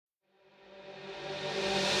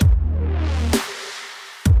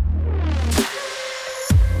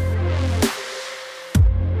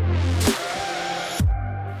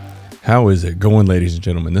How is it going, ladies and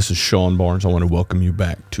gentlemen? This is Sean Barnes. I want to welcome you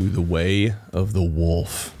back to The Way of the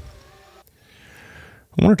Wolf.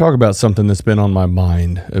 I want to talk about something that's been on my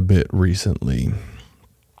mind a bit recently.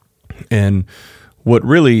 And what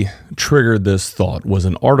really triggered this thought was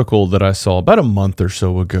an article that I saw about a month or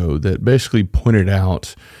so ago that basically pointed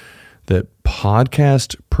out that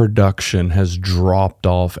podcast production has dropped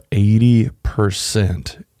off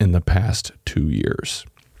 80% in the past 2 years.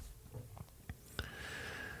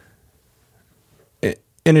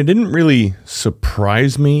 And it didn't really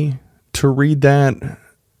surprise me to read that,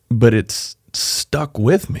 but it's stuck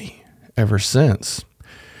with me ever since.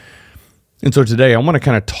 And so today I want to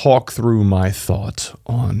kind of talk through my thoughts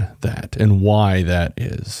on that and why that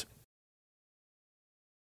is.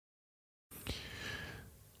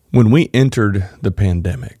 When we entered the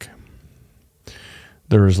pandemic,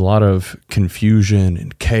 there was a lot of confusion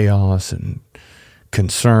and chaos and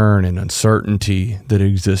concern and uncertainty that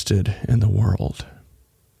existed in the world.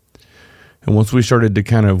 And once we started to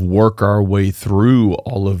kind of work our way through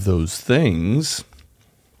all of those things,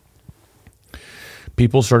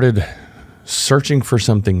 people started searching for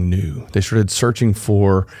something new. They started searching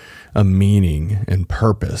for a meaning and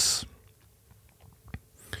purpose.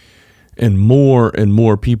 And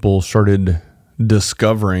more people started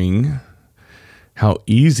discovering how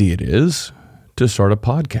easy it is to start a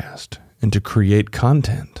podcast and to create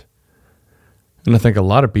content. And I think a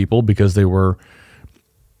lot of people, because they were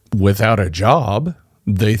without a job,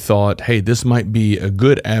 they thought, hey, this might be a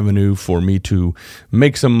good avenue for me to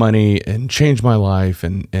make some money and change my life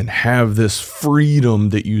and have this freedom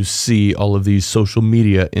that you see all of these social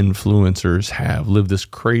media influencers have, live this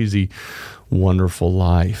crazy, wonderful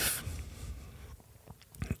life.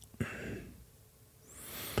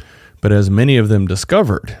 But as many of them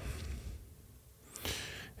discovered,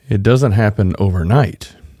 it doesn't happen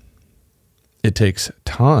overnight. It takes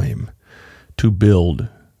time to build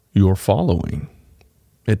your following.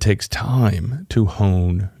 It takes time to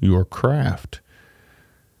hone your craft,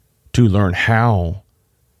 to learn how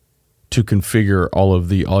to configure all of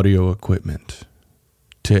the audio equipment,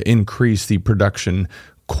 to increase the production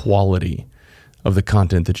quality of the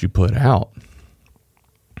content that you put out.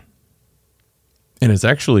 And it's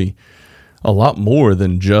actually a lot more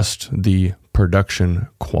than just the production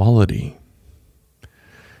quality.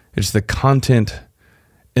 It's the content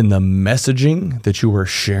and the messaging that you are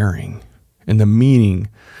sharing and the meaning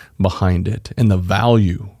behind it and the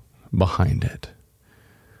value behind it.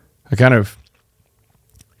 I kind of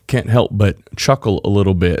can't help but chuckle a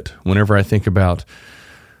little bit whenever I think about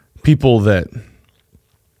people that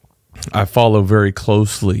I follow very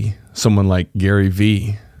closely, someone like Gary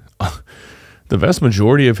Vee. The vast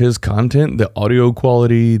majority of his content, the audio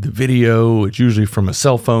quality, the video, it's usually from a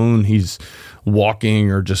cell phone. He's walking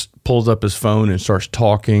or just pulls up his phone and starts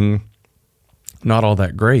talking. Not all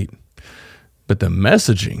that great. But the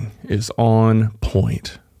messaging is on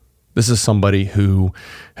point. This is somebody who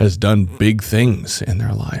has done big things in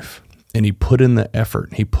their life. And he put in the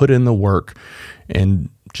effort. He put in the work and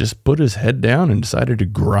just put his head down and decided to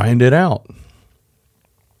grind it out.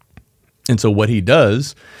 And so what he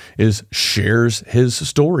does is shares his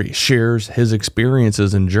story, shares his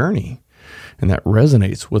experiences and journey. And that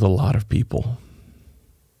resonates with a lot of people.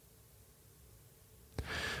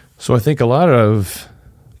 So I think a lot of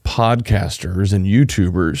podcasters and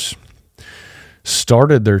YouTubers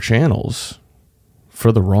started their channels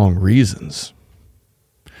for the wrong reasons.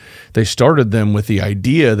 They started them with the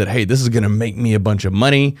idea that, hey, this is going to make me a bunch of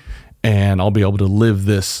money and I'll be able to live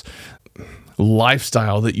this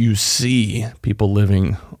lifestyle that you see people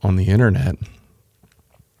living on the internet.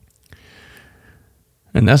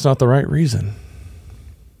 And that's not the right reason.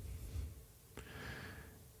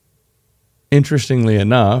 Interestingly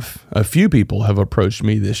enough, a few people have approached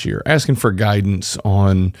me this year asking for guidance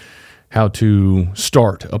on how to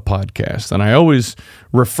start a podcast. And I always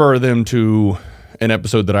refer them to an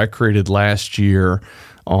episode that I created last year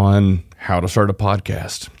on how to start a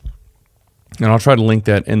podcast. And I'll try to link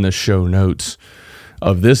that in the show notes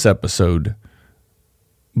of this episode.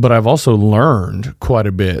 But I've also learned quite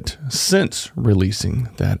a bit since releasing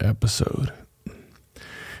that episode.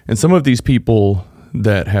 And some of these people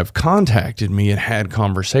that have contacted me and had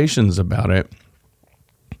conversations about it,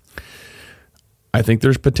 I think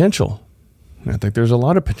there's potential. I think there's a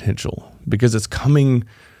lot of potential because it's coming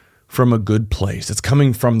from a good place. It's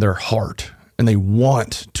coming from their heart, and they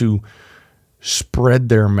want to spread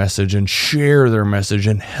their message and share their message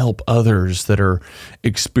and help others that are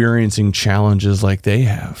experiencing challenges like they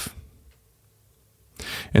have.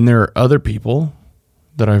 And there are other people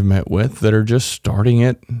that I've met with that are just starting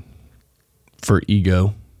it for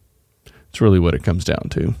ego. It's really what it comes down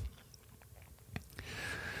to.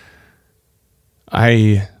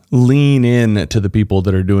 I lean in to the people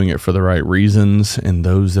that are doing it for the right reasons, and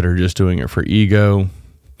those that are just doing it for ego,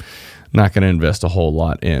 not going to invest a whole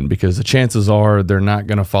lot in, because the chances are they're not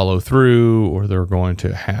going to follow through, or they're going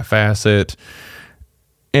to half-ass it.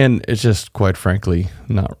 And it's just, quite frankly,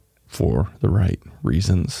 not for the right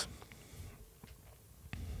reasons.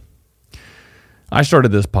 I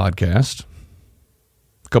started this podcast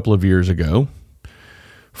a couple of years ago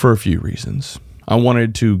for a few reasons. I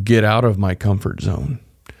wanted to get out of my comfort zone.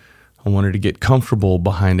 I wanted to get comfortable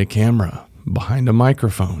behind a camera, behind a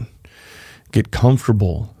microphone, get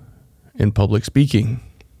comfortable in public speaking,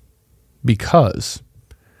 because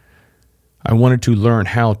I wanted to learn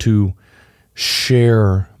how to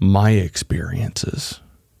share my experiences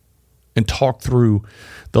and talk through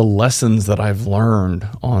the lessons that I've learned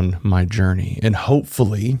on my journey, and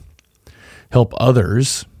hopefully help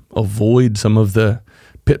others avoid some of the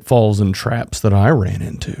pitfalls and traps that I ran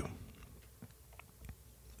into.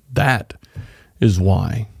 That is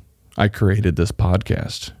why I created this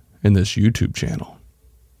podcast and this YouTube channel.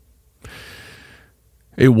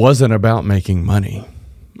 It wasn't about making money.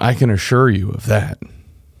 I can assure you of that.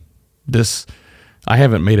 I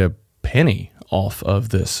haven't made a penny off of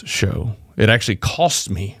this show. It actually costs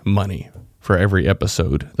me money for every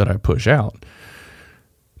episode that I push out.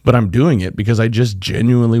 But I'm doing it because I just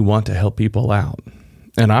genuinely want to help people out.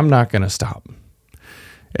 And I'm not going to stop.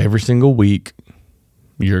 Every single week,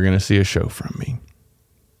 you're going to see a show from me.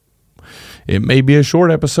 It may be a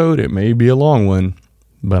short episode, it may be a long one,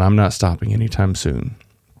 but I'm not stopping anytime soon.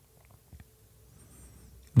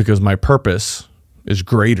 Because my purpose is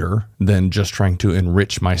greater than just trying to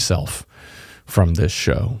enrich myself from this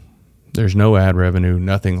show. There's no ad revenue,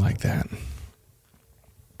 nothing like that.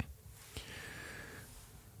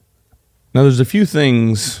 Now, there's a few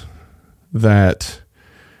things that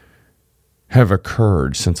have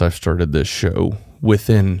occurred since I've started this show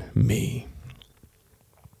within me.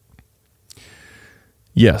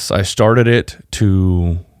 Yes, I started it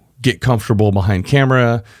to get comfortable behind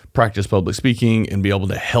camera, practice public speaking, and be able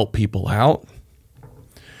to help people out.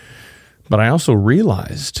 But I also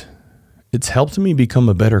realized it's helped me become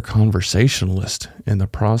a better conversationalist in the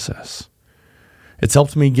process. It's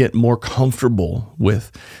helped me get more comfortable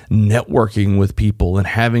with networking with people and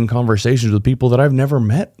having conversations with people that I've never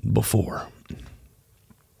met before.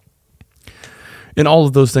 And all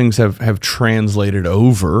of those things have translated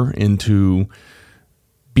over into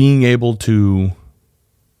being able to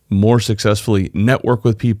more successfully network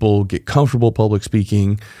with people, get comfortable public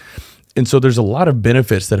speaking. And so there's a lot of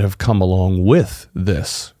benefits that have come along with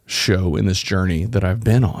this show and this journey that I've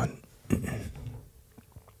been on.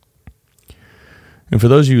 And for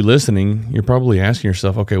those of you listening, you're probably asking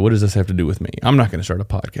yourself, okay, what does this have to do with me? I'm not going to start a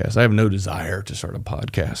podcast. I have no desire to start a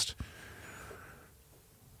podcast.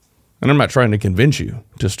 And I'm not trying to convince you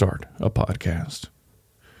to start a podcast.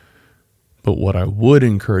 But what I would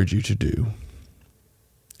encourage you to do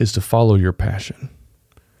is to follow your passion.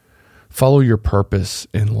 Follow your purpose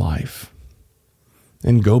in life.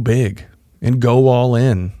 And go big. And go all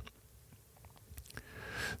in.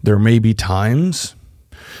 There may be times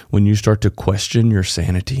when you start to question your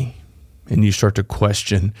sanity. And you start to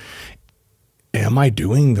question, am I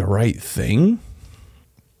doing the right thing?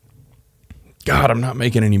 God, I'm not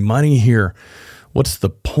making any money here. What's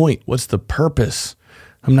the point? What's the purpose?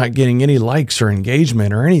 I'm not getting any likes or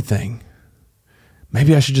engagement or anything.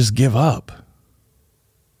 Maybe I should just give up.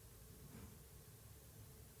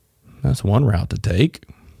 That's one route to take.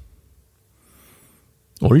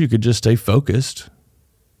 Or you could just stay focused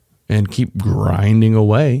and keep grinding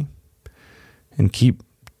away and keep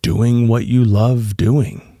doing what you love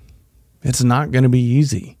doing. It's not going to be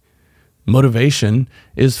easy. Motivation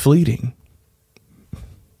is fleeting.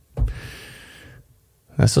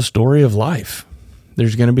 That's the story of life.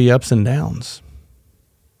 There's going to be ups and downs.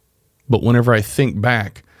 But whenever I think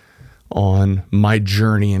back on my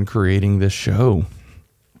journey in creating this show,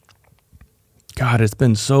 God, it's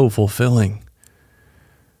been so fulfilling.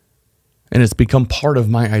 And it's become part of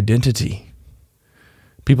my identity.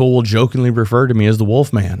 People will jokingly refer to me as the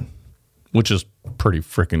Wolfman, which is pretty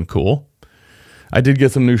freaking cool. I did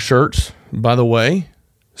get some new shirts, by the way.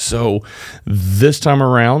 So this time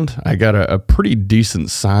around, I got a pretty decent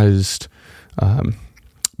sized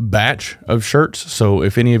batch of shirts. So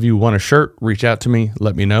if any of you want a shirt, reach out to me,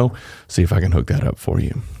 let me know, see if I can hook that up for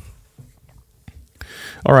you.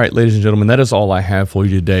 All right, ladies and gentlemen, that is all I have for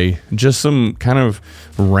you today. Just some kind of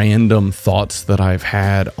random thoughts that I've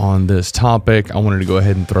had on this topic. I wanted to go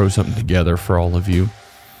ahead and throw something together for all of you.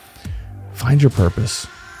 Find your purpose.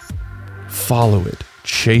 Follow it.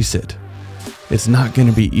 Chase it. It's not going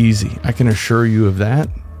to be easy. I can assure you of that.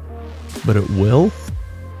 but it will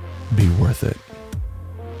be worth it.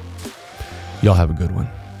 Y'all have a good one.